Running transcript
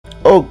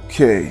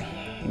Okay,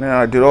 now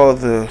I did all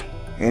the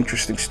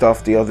interesting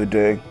stuff the other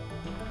day.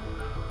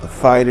 The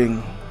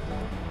fighting,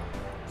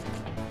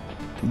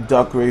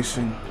 duck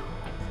racing.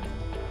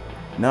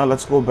 Now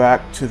let's go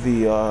back to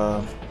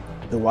the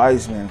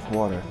Wise Man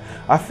Quarter.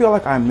 I feel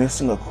like I'm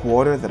missing a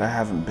quarter that I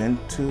haven't been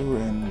to,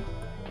 and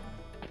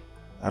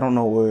I don't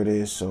know where it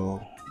is.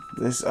 So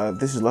this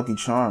is Lucky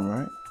Charm,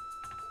 right?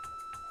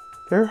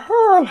 They're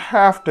all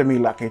after me,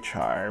 Lucky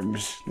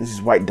Charms. This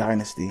is White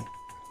Dynasty.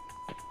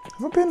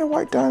 Have I been to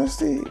White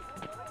Dynasty?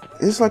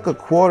 It's like a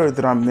quarter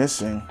that I'm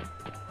missing,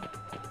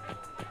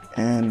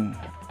 and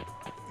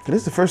it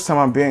is the first time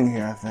I'm being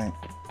here, I think.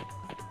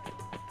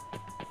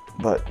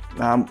 But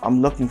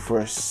I'm looking for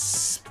a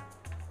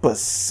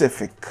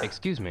specific.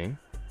 Excuse me.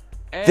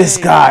 This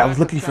guy. I was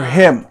looking for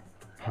him.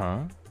 Huh?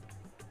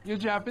 You're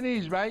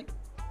Japanese, right?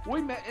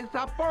 We met in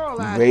Sapporo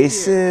last year.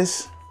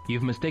 Racist.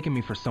 You've mistaken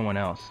me for someone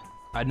else.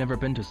 I'd never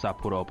been to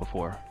Sapporo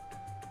before.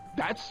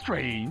 That's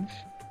strange.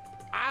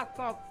 I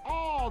thought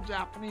all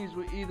Japanese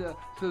were either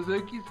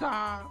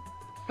Suzuki-san,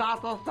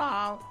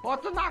 Sato-san, or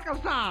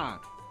Tanaka-san.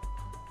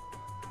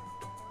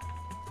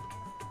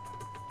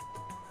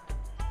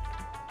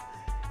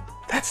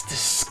 That's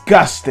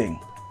disgusting.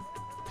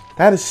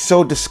 That is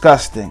so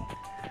disgusting.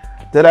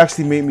 That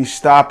actually made me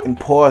stop and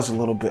pause a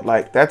little bit.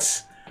 Like,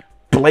 that's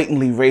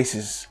blatantly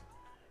racist.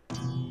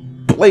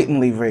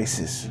 Blatantly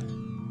racist.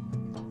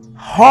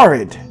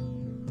 Horrid.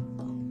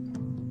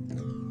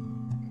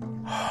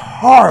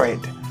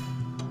 Horrid.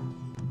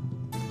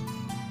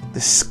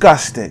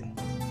 Disgusting.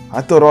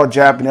 I thought all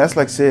Japanese, that's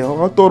like saying,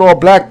 oh, I thought all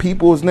black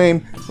people was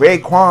named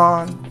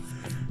Raekwon,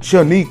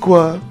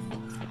 Shaniqua,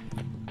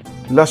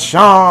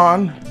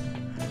 LaShawn.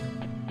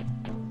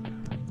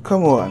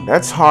 Come on,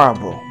 that's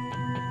horrible.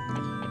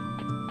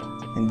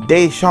 And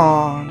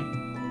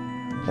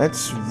Deshawn,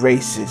 that's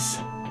racist.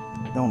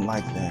 Don't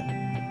like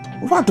that.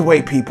 Move out the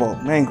way, people.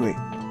 I'm angry.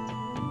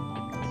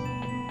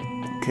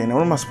 Okay, now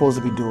what am I supposed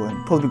to be doing?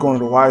 I'm supposed to be going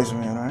to the Wise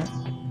Man, right?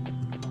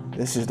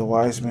 This is the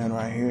Wise Man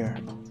right here.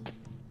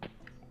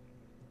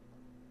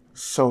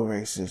 So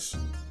racist.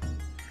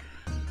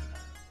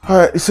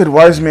 Alright, it said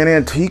Wise Man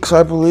Antiques,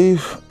 I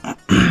believe.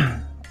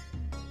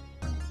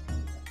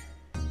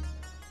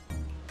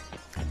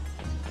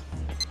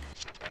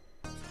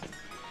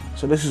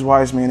 So this is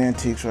Wise Man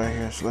Antiques right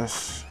here. So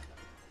let's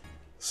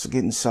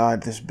get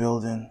inside this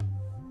building.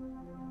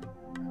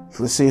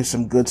 So let's see if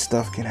some good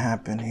stuff can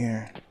happen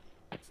here.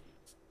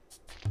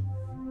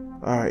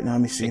 Alright, now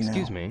let me see.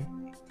 Excuse me.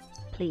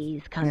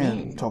 Please come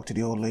in. Talk to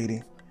the old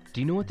lady.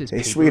 Do you know what this Hey,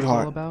 paper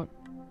sweetheart. is all about?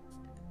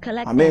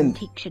 Collect I'm in.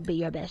 Antique should be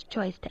your best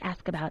choice to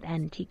ask about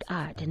antique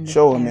art in this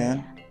Show her,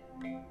 area.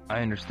 man.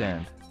 I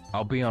understand.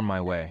 I'll be on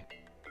my way.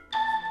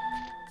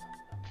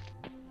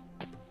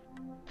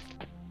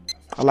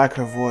 I like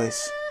her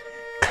voice.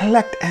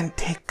 Collect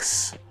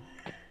antiques.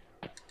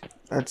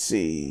 Let's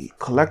see.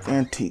 Collect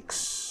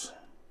antiques.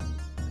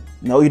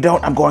 No, you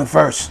don't. I'm going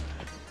first.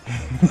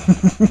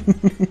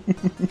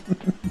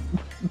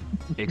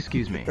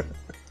 Excuse me.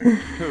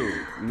 Who?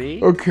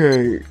 Me?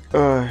 Okay.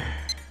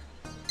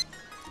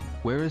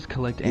 Where is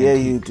Collect Yeah,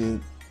 Antiques? you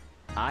dude.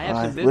 I have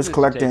some Where's business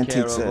Collect to take care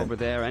Antiques of at? over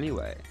there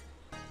anyway.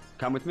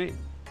 Come with me.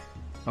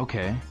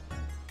 Okay.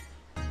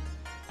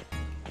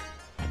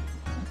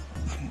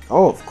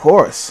 Oh, of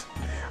course.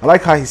 I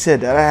like how he said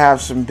that. I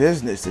have some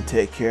business to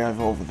take care of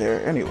over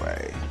there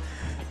anyway.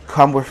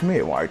 Come with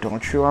me, why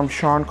don't you? I'm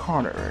Sean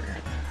Connery.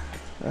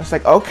 It's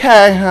like,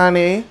 okay,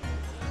 honey.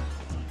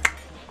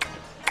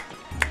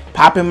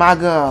 Popping my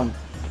gum.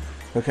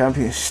 Okay, I'm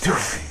being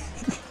stupid.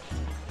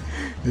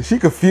 She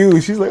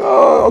confused. She's like,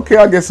 oh, okay,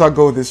 I guess I'll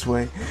go this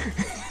way.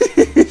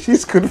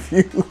 She's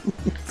confused.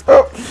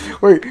 Oh,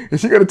 wait,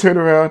 is she gonna turn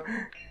around?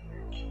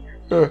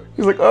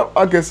 She's like, oh,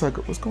 I guess I'll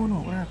go. What's going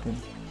on? What happened?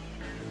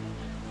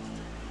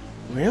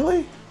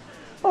 Really?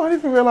 Oh, I didn't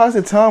even realize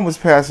that time was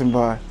passing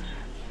by.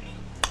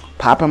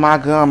 Popping my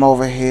gum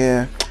over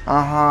here.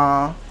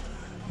 Uh-huh.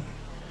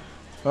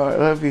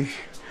 Alright,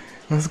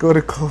 let's go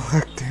to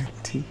Collect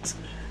Antiques.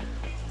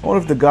 I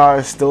wonder if the guy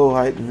is still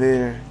like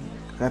there.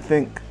 I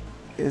think,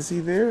 is he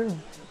there?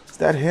 Is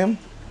that him?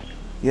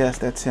 Yes,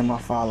 that's him. I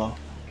follow.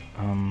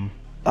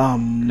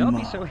 Don't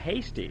be so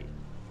hasty.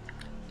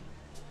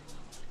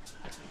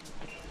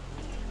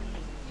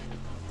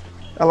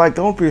 I like,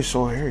 don't be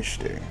so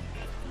hasty.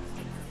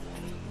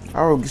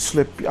 I'll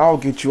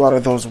get you out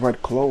of those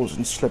wet clothes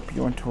and slip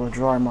you into a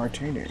dry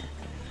martini.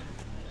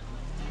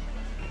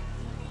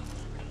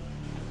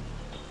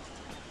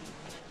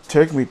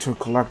 Take me to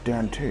Collect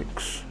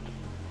Antiques.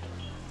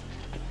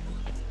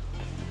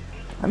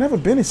 I've never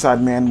been inside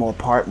Manmo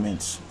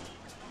Apartments.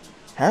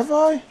 Have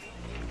I?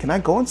 Can I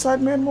go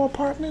inside Manmo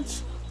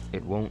Apartments?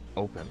 It won't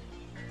open.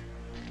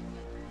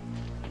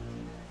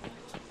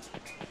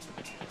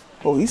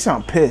 Oh, you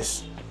sound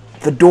pissed.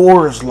 The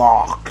door is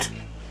locked.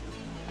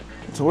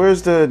 So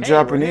where's the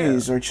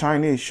Japanese or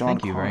Chinese Sean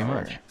Thank you very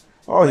Connery? much.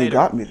 Oh, he Later.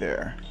 got me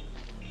there.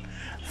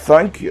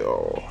 Thank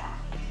you.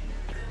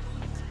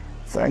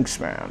 Thanks,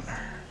 man.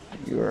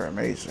 You are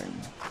amazing.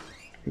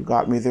 You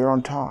got me there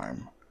on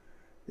time.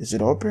 Is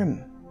it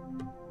open?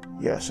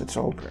 Yes, it's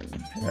open.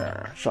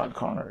 Yeah, Sean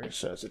Connery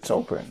says it's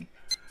open.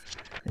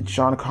 And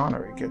Sean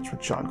Connery gets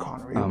what Sean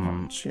Connery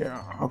wants.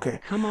 Yeah, okay.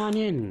 Come on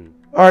in.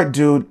 Alright,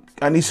 dude.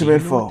 I need some Do you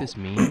info. know what this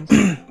means?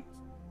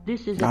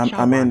 This is a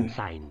I'm in.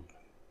 sign.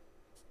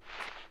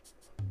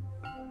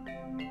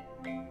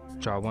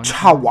 Chawan?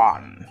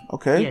 Chawan.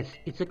 Okay. Yes,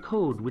 it's a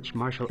code which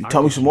martial artists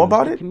tell me some more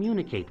about use to it?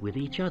 communicate with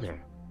each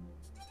other.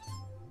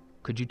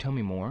 Could you tell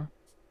me more?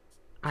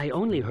 I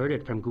only heard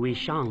it from Gui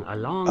Shang a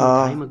long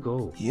time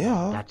ago.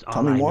 Yeah. That's Tell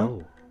all me I more.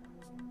 know.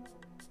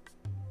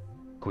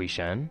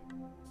 Guishan?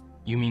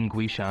 You mean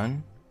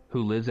Guishan,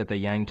 who lives at the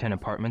Yangten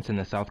Apartments in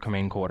the South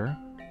Command Quarter?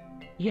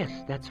 Yes,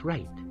 that's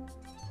right.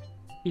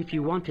 If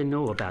you want to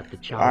know about the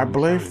Chawan I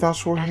believe sign,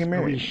 that's where he ask Gui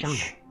marries. Shang.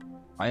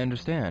 I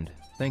understand.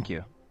 Thank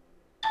you.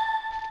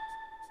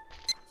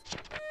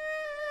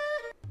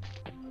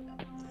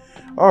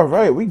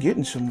 Alright, we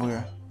getting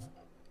somewhere.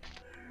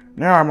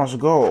 Now I must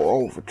go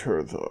over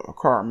to the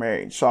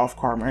Carmaine, South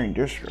Carmaine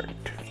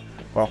district,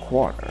 or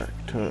quarter,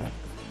 to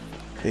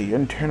the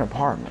Yangten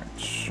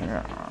Apartments.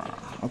 Yeah.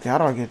 Okay, how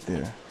do I get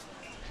there?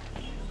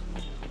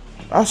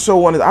 I so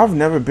wanted. I've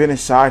never been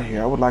inside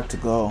here. I would like to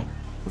go,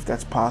 if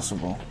that's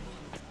possible.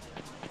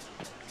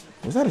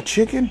 Was that a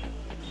chicken?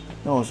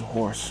 No, it was a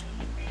horse.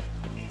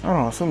 I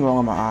don't know. Something wrong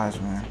with my eyes,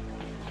 man.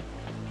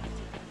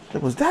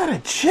 Was that a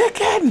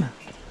chicken?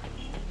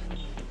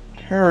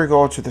 Here we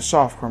go to the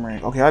soft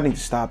Carmaine. Okay, I need to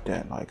stop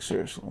that. Like,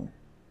 seriously.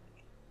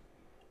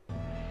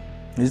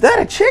 Is that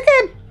a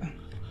chicken?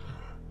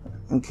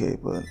 Okay,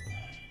 but...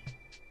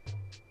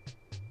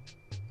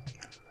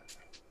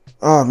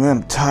 Oh, man,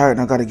 I'm tired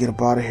and I gotta get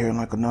up out of here in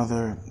like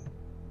another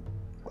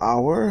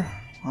hour,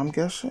 I'm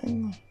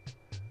guessing.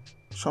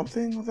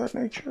 Something of that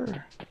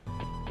nature.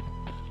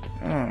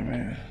 Oh,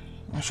 man.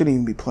 I shouldn't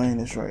even be playing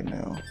this right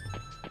now.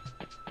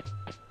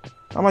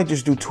 I might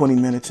just do 20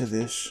 minutes of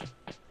this.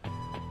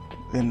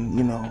 Then,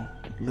 you know,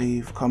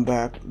 leave, come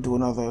back, do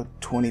another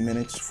 20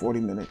 minutes, 40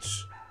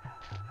 minutes.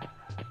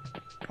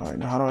 Alright,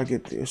 now how do I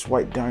get this?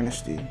 White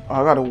Dynasty. Oh,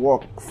 I gotta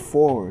walk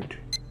forward.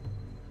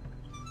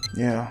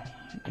 Yeah.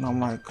 And I'm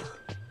like,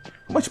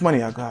 how much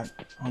money I got?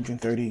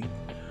 130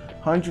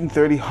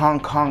 Hong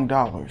Kong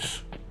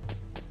dollars.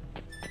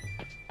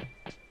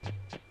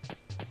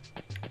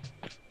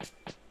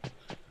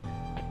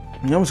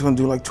 I'm just gonna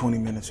do like 20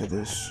 minutes of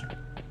this.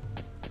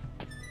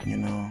 You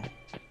know.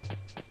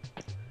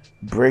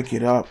 Break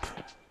it up.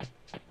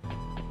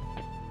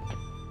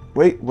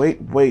 Wait.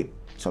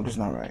 Something's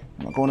not right.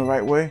 Am I going the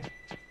right way?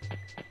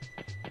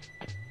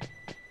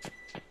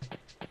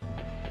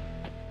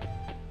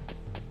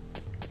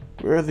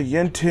 Where are the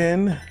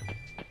Yangten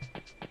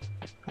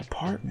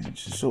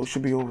Apartments? So it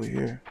should be over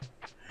here.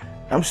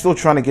 I'm still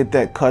trying to get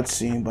that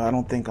cutscene, but I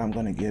don't think I'm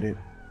gonna get it.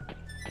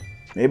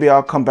 Maybe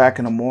I'll come back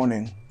in the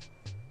morning.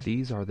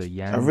 These are the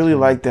Yangten I really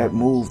like that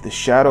move, the I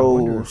shadow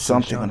wonder if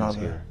something or Guishan is another.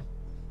 here.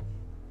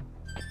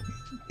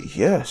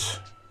 Yes.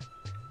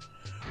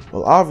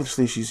 Well,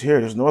 obviously she's here.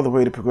 There's no other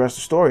way to progress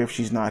the story if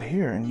she's not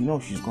here, and you know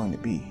she's going to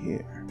be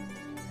here.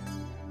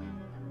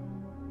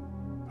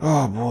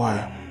 Oh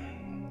boy.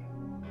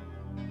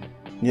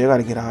 Yeah, I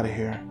gotta get out of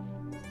here.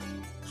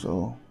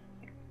 So,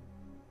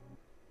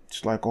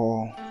 it's like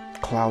all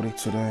cloudy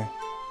today.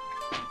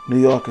 New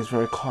York is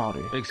very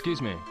cloudy.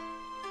 Excuse me.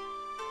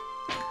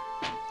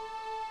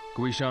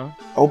 Guishan?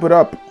 Open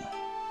up.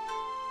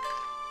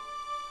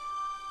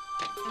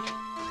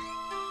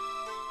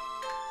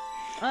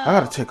 I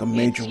gotta take a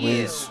major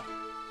whiz.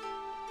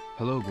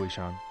 Hello,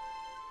 Guishan.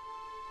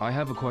 I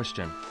have a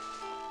question.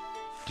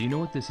 Do you know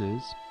what this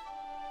is?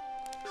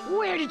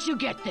 Where did you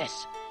get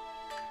this?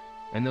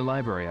 In the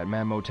library at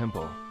Mammo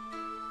Temple.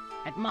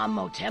 At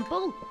Mammo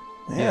Temple?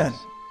 Man. Yes.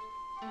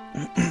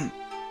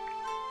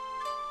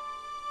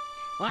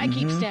 Why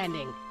keep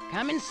standing?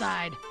 Come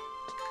inside.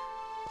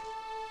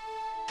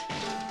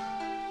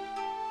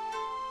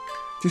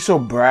 She's so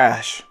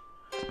brash.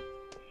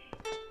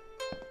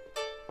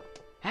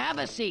 Have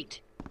a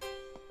seat.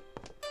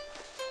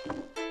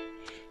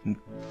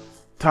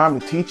 Time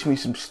to teach me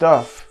some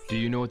stuff. Do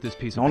you know what this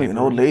piece of Only paper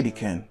an old is? lady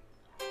can.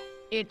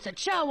 It's a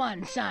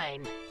Chawan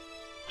sign.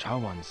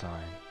 Chawan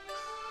sign.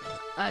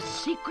 A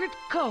secret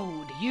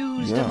code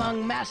used Yeah.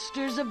 among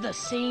masters of the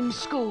same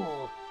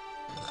school.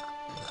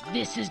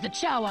 This is the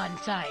Chawan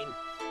sign.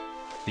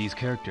 These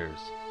characters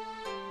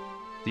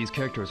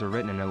are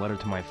written in a letter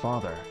to my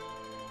father.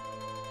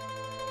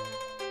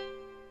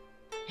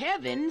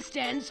 Heaven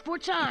stands for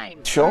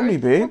time. Show me,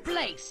 Earth babe. for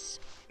place.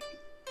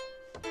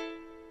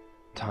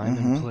 Time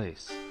and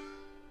place.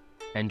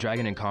 And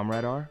Dragon and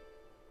Comrade are?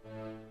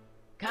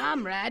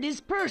 Comrade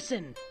is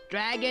person.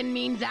 Dragon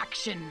means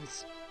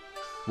actions.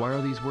 Why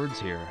are these words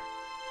here?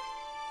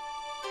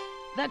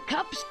 The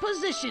cup's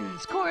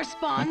positions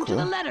correspond to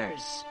Okay. the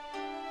letters.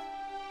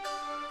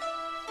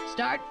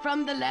 Start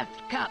from the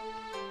left cup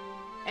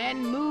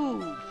and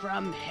move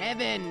from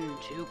heaven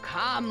to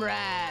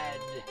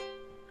comrade.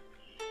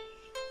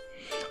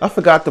 I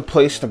forgot the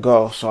place to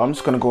go, so I'm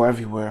just gonna go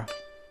everywhere.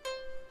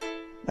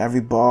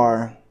 Every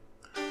bar,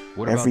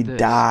 What every about this?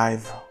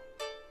 dive.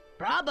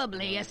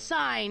 Probably a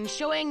sign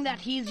showing that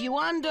he's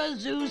Yuanda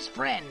Zoo's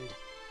friend.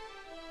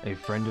 A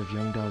friend of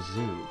Yongda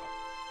Zoo.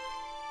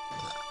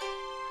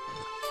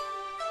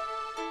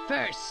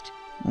 First,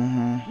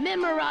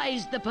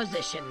 memorize the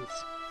positions.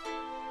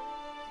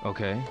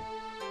 Okay.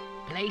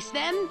 Place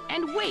them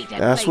and wait at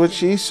That's what places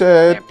she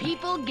said. where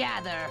people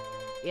gather.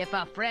 If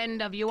a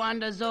friend of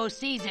Yuanda Zoo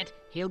sees it,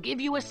 he'll give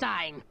you a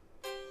sign.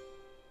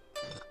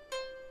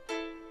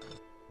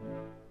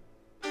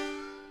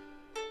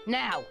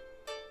 Now,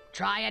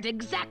 try it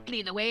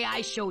exactly the way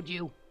I showed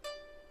you.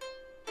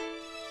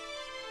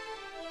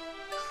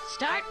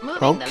 Start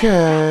moving the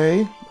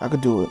Okay, I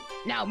could do it.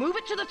 Now move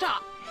it to the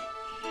top.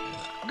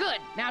 Good.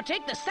 Now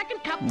take the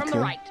second cup from the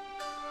right.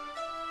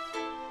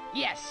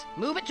 Yes,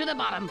 move it to the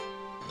bottom.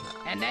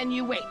 And then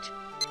you wait.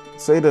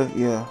 Say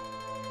yeah.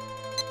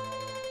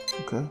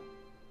 Okay.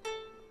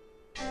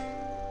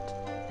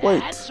 Wait.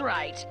 That's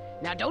right.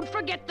 Now don't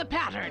forget the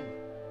pattern.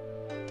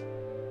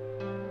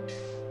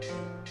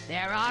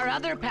 There are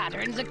other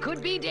patterns that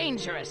could be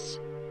dangerous.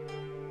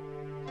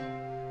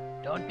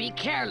 Don't be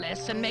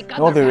careless and make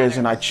other No, there patterns.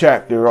 isn't. I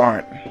checked. There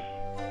aren't.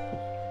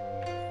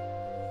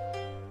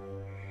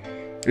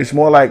 It's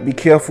more like be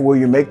careful where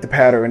you make the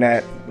pattern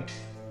at.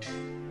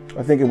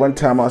 I think at one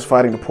time I was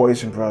fighting the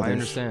Poison Brothers. I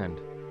understand.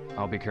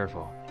 I'll be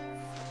careful.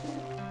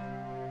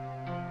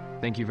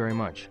 Thank you very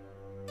much.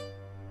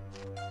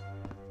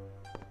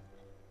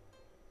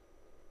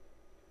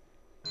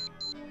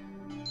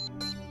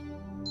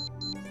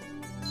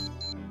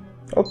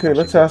 Okay,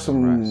 let's have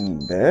some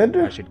bed.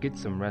 I should get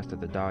some rest at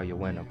the Da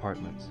Yuan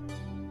apartments.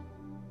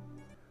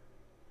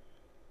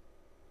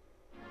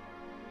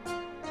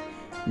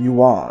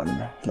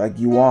 Yuan, like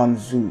Yuan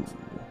Zoo.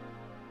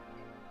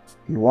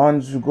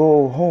 Yuan Zoo,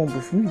 go home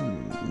with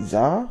me,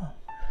 Za.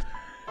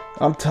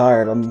 I'm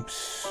tired. I'm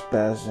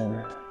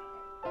spazzing.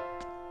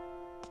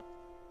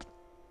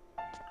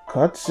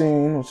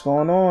 Cutscene. What's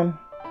going on?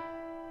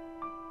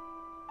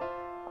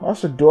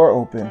 Why's the door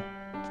open?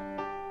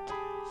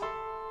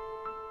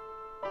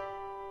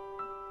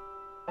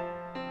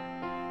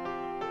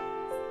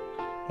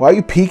 Why are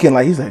you peeking?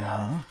 Like he's like,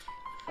 huh?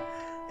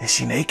 Is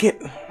she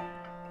naked?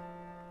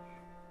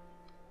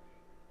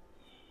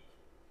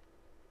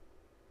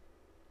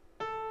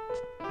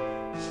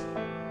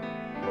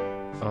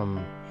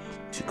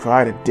 She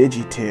cried a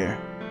digi-tear.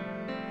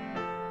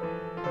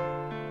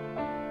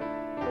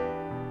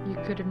 You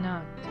could have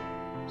knocked.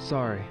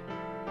 Sorry.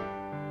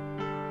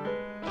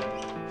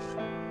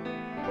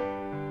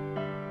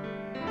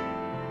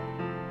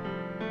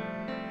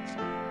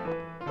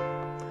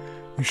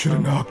 You should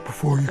have knocked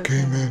before you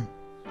came in.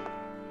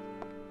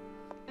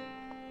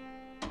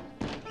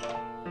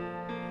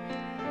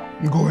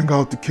 I'm going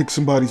out to kick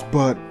somebody's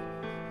butt.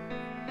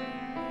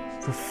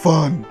 For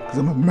fun, because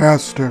I'm a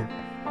master.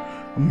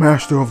 A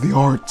master of the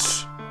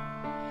arts.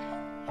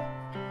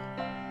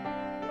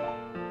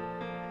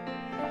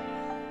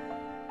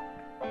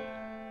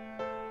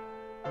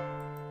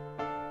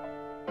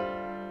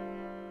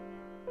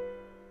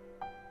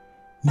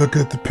 Look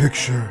at the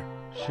picture.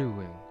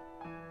 Shooing.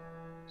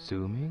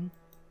 Zooming?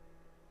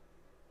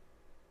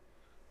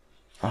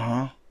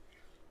 Uh-huh.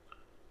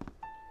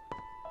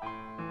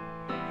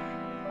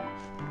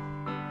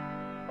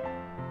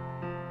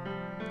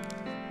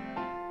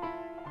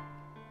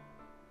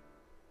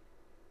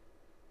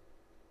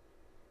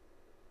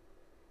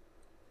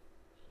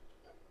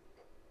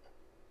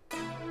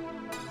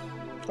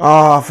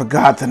 Oh, I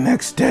forgot the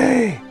next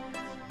day.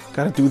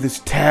 Gotta do this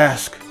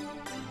task.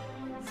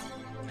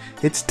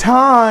 It's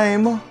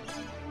time.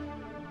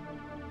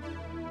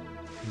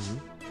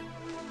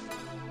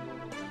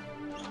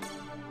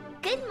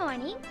 Good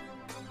morning.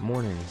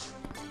 Morning.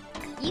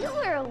 You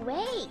were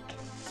awake.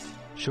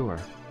 Sure.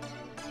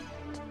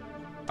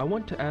 I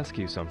want to ask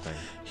you something.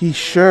 He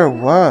sure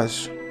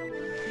was.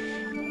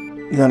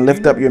 You gonna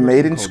lift up your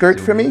maiden skirt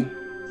for me?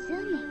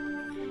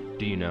 Zooming.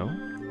 Do you know?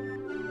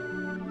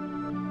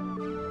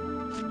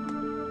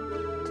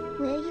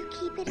 Will you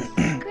keep it a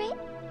secret?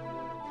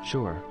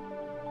 Sure.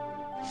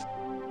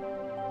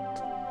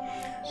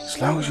 As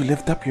long as you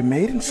lift up your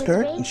maiden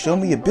skirt and show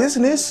me your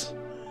business.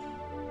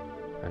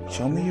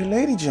 Show me your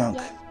lady junk.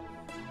 Yes.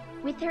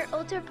 With her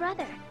older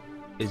brother.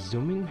 Is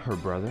Zooming her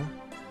brother?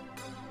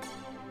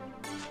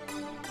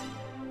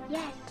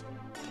 Yes.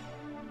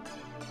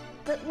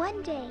 But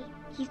one day,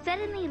 he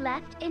suddenly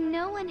left and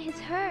no one has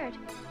heard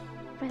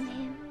from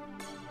him.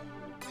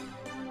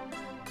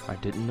 I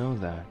didn't know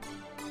that.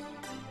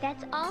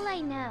 That's all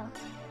I know.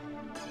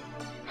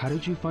 How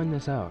did you find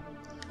this out?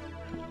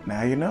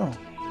 Now you know.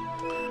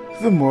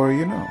 The more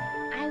you know.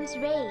 I was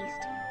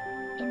raised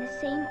in the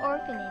same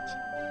orphanage.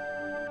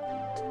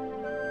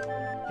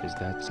 Is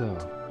that so?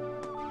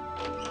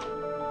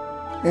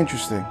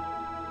 Interesting.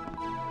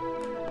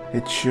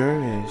 It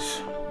sure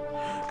is.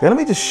 Okay, let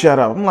me just shut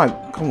up. I'm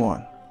like, come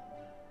on.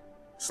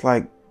 It's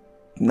like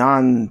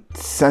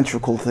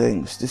non-centrical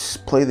things.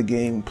 Just play the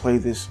game, play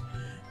this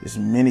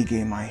mini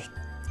game. I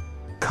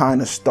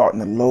kind of starting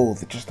to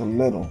loathe just a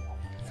little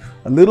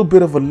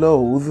bit of a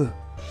loathe.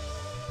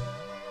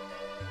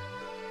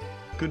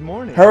 Good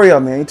morning. Hurry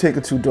up, man. You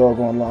taking too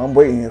doggone long. I'm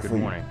waiting here for you.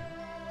 Good morning.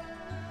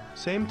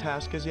 Same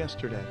task as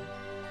yesterday.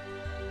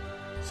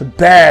 It's a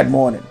bad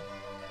morning.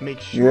 Make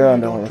sure Yeah,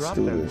 you no, don't let's drop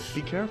do them. this.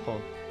 Be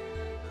careful.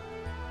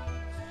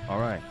 All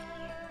right.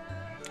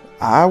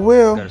 I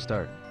will. Gotta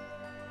start.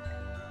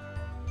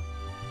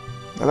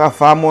 I got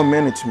 5 more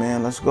minutes,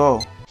 man. Let's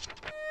go.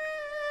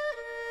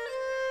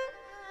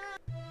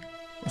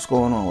 What's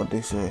going on? What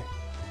they say?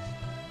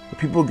 The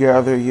people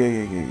gather.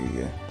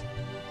 Yeah.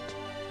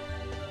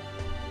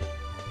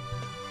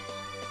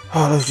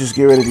 Oh, let's just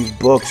get rid of these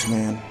books,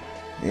 man.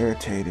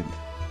 Irritated.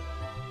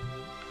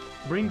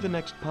 Bring the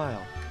next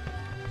pile.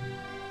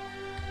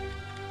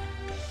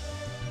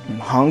 I'm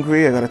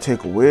hungry. I gotta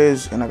take a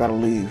whiz, and I gotta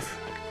leave.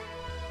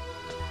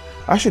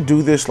 I should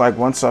do this like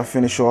once I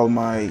finish all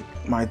my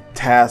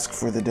task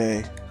for the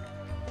day.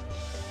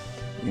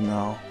 You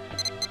know.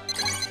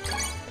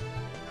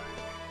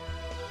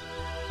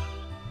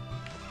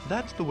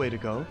 That's the way to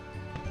go.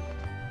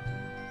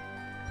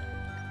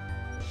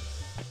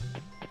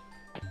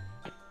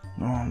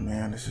 Oh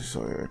man, this is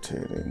so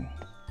irritating.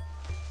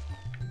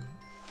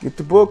 Get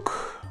the book.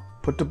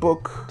 Put the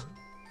book.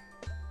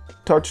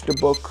 Touch the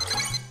book.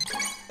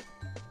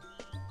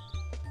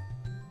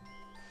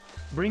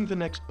 Bring the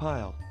next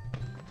pile.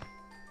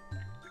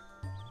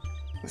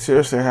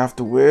 Seriously, I have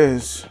to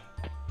whiz.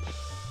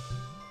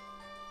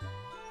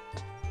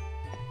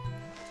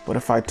 But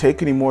if I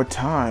take any more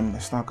time,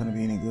 it's not going to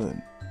be any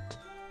good.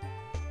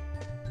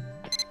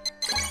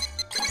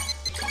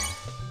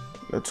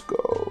 Let's go.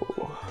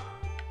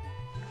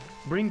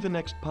 Bring the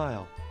next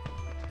pile.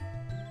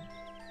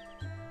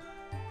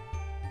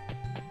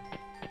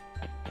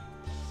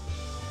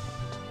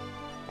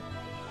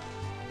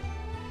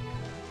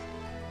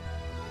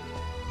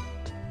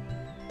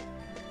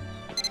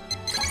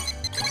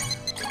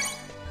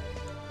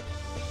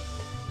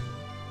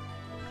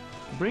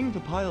 Bring the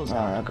piles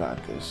Alright, I out.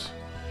 got this.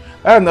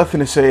 I have nothing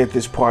to say at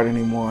this part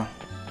anymore.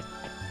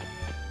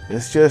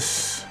 It's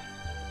just,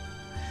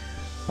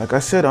 like I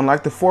said,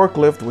 unlike the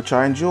forklift, which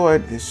I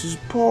enjoyed, this is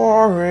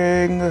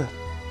boring.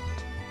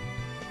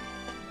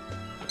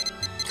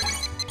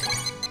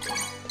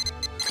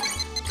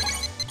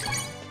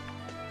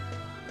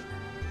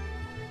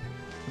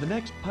 The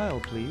next pile,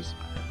 please.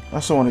 I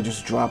also want to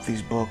just drop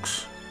these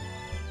books.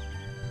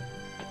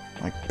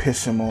 Like,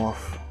 piss him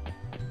off.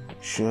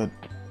 Should.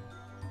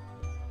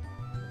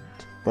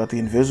 But the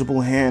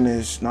invisible hand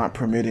is not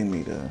permitting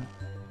me to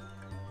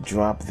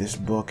drop this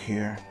book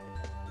here.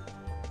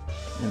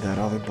 And that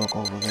other book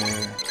over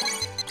there.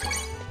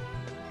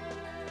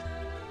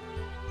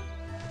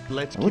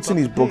 What's in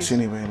these books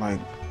anyway? Like,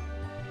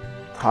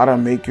 how to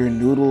make your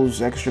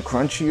noodles extra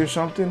crunchy or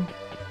something?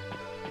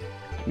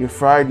 Your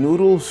fried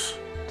noodles?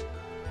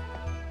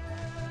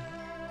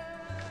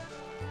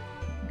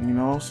 You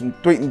know, some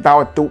tweet and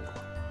tower toop.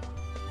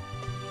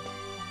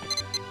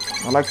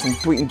 I like some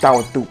tweet and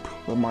tower toop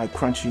with my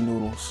crunchy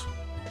noodles.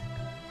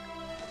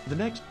 The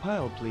next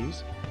pile,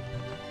 please.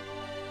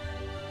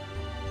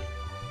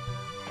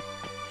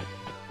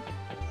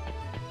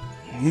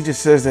 He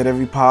just says that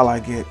every pile I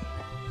get.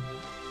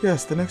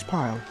 Yes, the next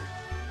pile.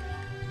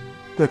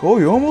 Like, oh,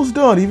 you're almost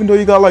done, even though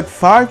you got like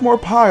 5 more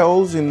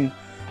piles and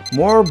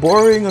more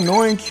boring,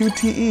 annoying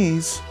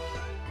QTEs.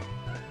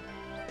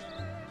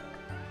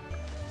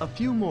 A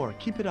few more.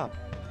 Keep it up.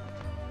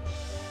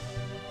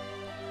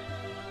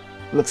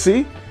 Look,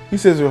 see? He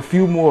says there are a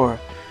few more.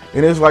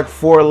 And there's like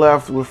 4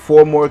 left with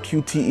 4 more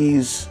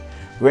QTEs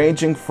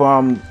ranging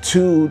from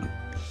 2.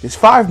 There's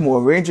 5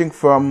 more ranging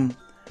from,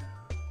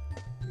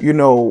 you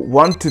know,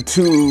 1 to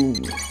 2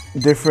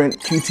 different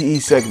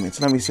QTE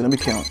segments. Let me see. Let me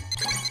count.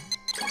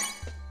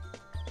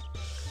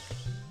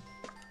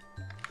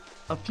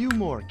 A few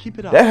more. Keep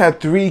it up. That had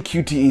 3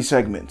 QTE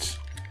segments.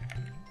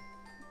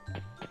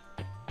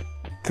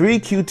 3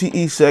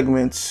 QTE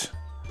segments.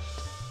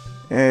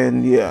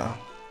 And yeah.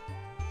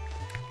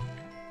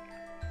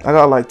 I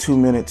got like 2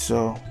 minutes,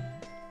 so.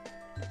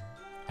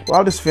 Well,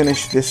 I'll just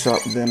finish this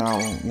up, then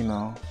I'll, you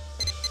know.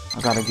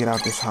 I gotta get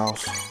out this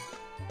house.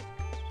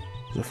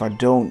 If I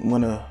don't, I'm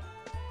gonna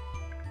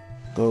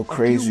go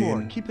crazy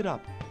and keep it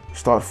up.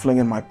 Start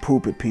flinging my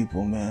poop at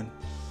people, man.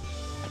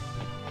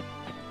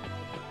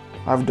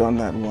 I've done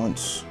that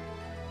once.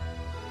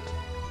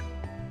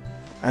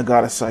 I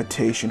got a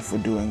citation for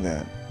doing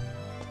that.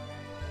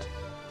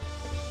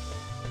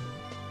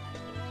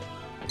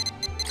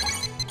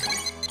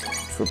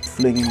 For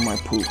flinging my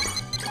poop.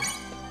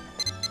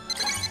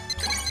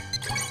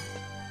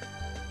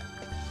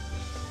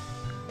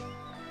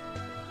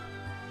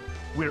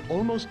 We're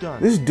almost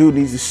done. This dude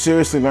needs to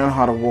seriously learn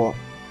how to walk.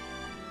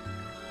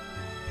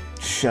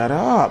 Shut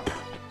up.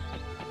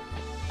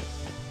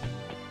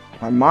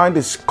 My mind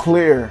is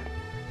clear.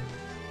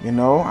 You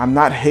know, I'm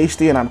not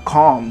hasty and I'm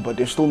calm, but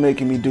they're still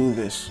making me do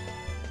this.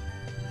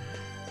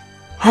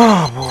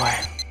 Oh boy.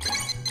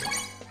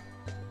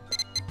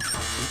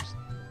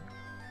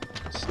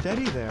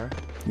 Steady there.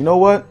 You know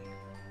what?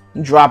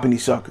 I'm dropping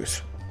these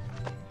suckers.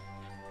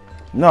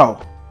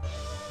 No.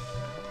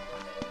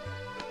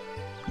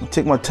 I'll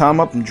take my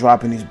time up and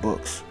dropping these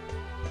books.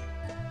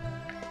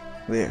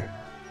 There.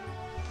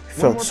 One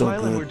Felt more so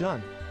pile and we're good.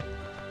 done.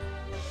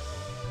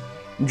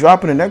 I'm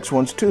dropping the next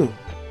ones too.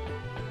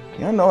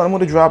 Yeah, I know. I'm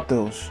gonna drop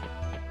those.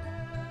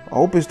 I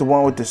hope it's the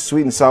one with the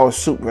sweet and sour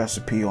soup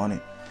recipe on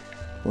it.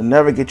 You'll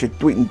never get your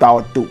sweet and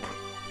sour soup.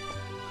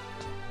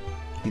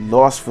 He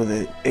lost for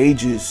the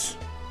ages.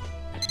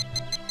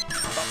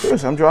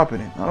 Seriously, I'm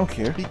dropping it. I don't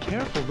care. Be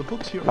careful, the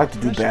books here I like are to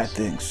do bad precious.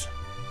 things.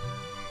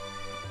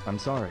 I'm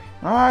sorry.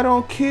 I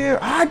don't care.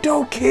 I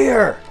don't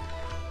care.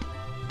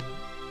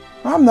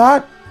 I'm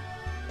not.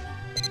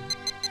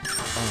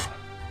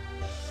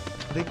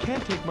 They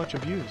can't take much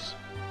abuse.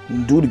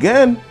 Do it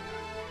again.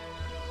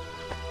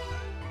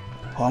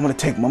 Oh, I'm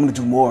gonna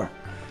do more.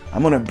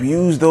 I'm gonna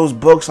abuse those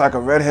books like a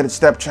redheaded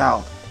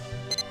stepchild.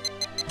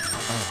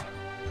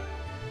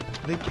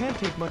 They can't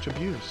take much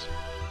abuse.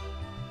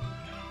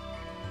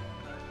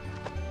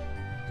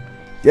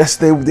 Yes,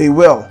 they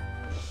will.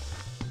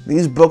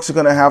 These books are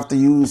gonna have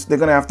to they're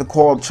gonna have to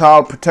call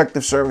Child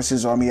Protective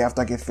Services on me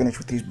after I get finished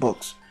with these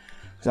books.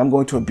 Because I'm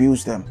going to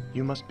abuse them.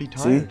 You must be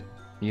See? tired.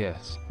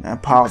 Yes. Now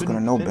Paul's couldn't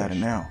gonna know finish. better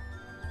now.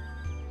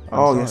 I'm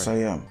Oh, sorry. yes I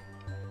am.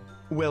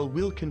 Well,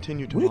 we'll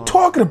continue What are you tomorrow.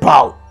 talking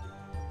about?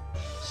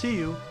 See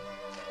you.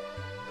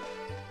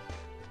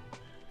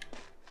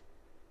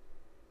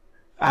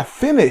 I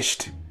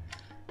finished.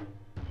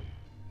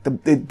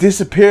 It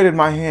disappeared in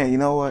my hand. You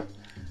know what?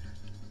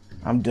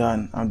 I'm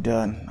done. I'm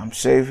done. I'm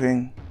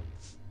saving.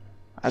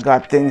 I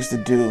got things to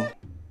do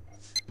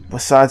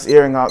besides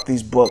airing out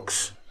these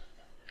books.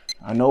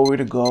 I know where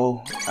to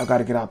go. I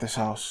gotta get out this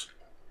house.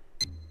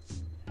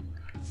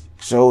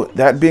 So,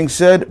 that being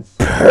said,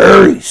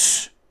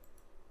 peace.